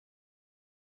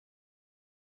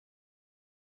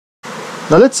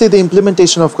Now let's see the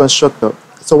implementation of constructor.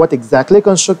 So what exactly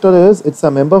constructor is? It's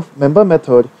a member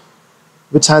method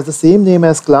which has the same name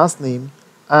as class name,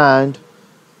 and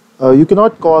you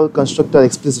cannot call constructor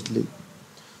explicitly.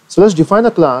 So let's define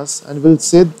a class, and we'll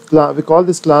say we call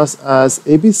this class as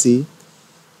ABC.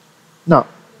 Now,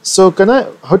 so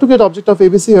how to get object of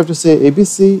ABC? You have to say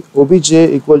ABC obj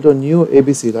equal to new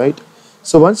ABC, right?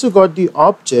 So once you got the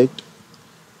object,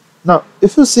 now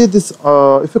if you see this,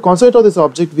 if you consider this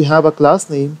object, we have a class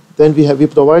name, then we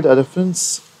provide a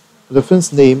reference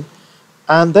name,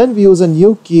 and then we use a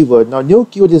new keyword. Now new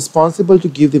keyword is responsible to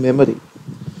give the memory.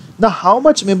 Now how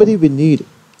much memory we need,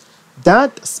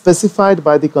 that specified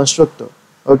by the constructor.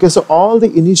 Okay, so all the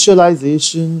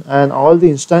initialization and all the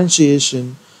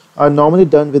instantiation are normally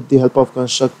done with the help of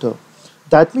constructor.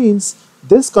 That means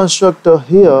this constructor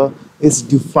here is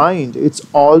defined, it's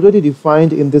already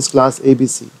defined in this class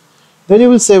ABC. Then you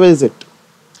will say, where is it?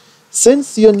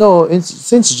 Since you know,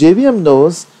 since JVM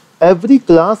knows every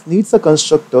class needs a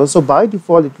constructor, so by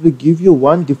default it will give you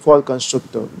one default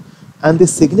constructor, and the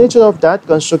signature of that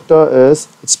constructor is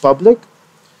it's public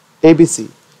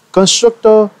ABC.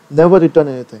 Constructor never return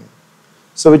anything,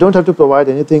 so we don't have to provide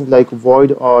anything like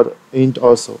void or int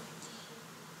also.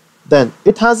 Then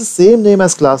it has the same name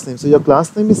as class name, so your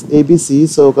class name is ABC,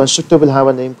 so constructor will have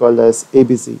a name called as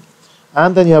ABC,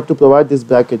 and then you have to provide this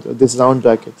bracket, this round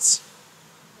brackets.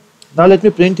 Now let me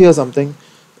print here something.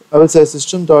 I will say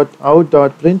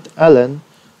system.out.println,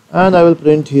 and I will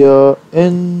print here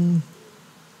in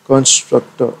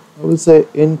constructor. I will say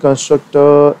in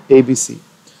constructor ABC.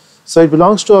 So it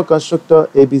belongs to a constructor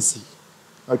ABC.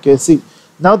 Okay, see,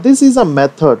 now this is a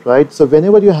method, right? So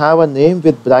whenever you have a name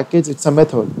with brackets, it's a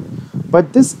method.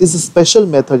 But this is a special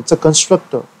method, it's a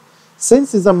constructor.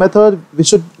 Since it's a method, we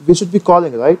should be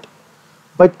calling, right?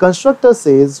 But constructor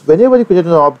says whenever you create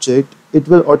an object, it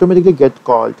will automatically get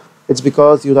called. It's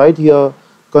because you write here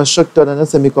constructor and a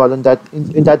semicolon, that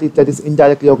is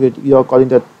indirectly you are calling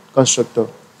that constructor.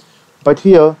 But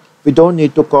here we don't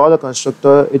need to call a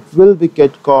constructor, it will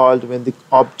get called when the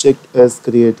object is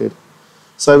created.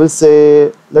 So I will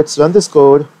say, let's run this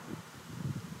code,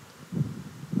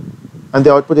 and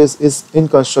the output is in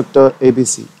constructor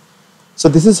ABC. So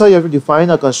this is how you have to define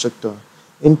a constructor.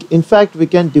 In fact, we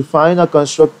can define a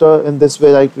constructor in this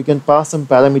way, like we can pass some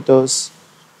parameters,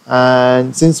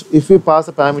 and since if we pass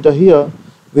a parameter here,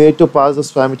 we need to pass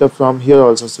this parameter from here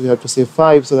also, so we have to say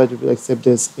 5 so that it will accept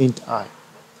this int I.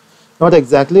 Not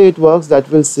exactly it works, that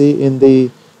we'll see in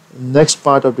the next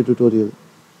part of the tutorial.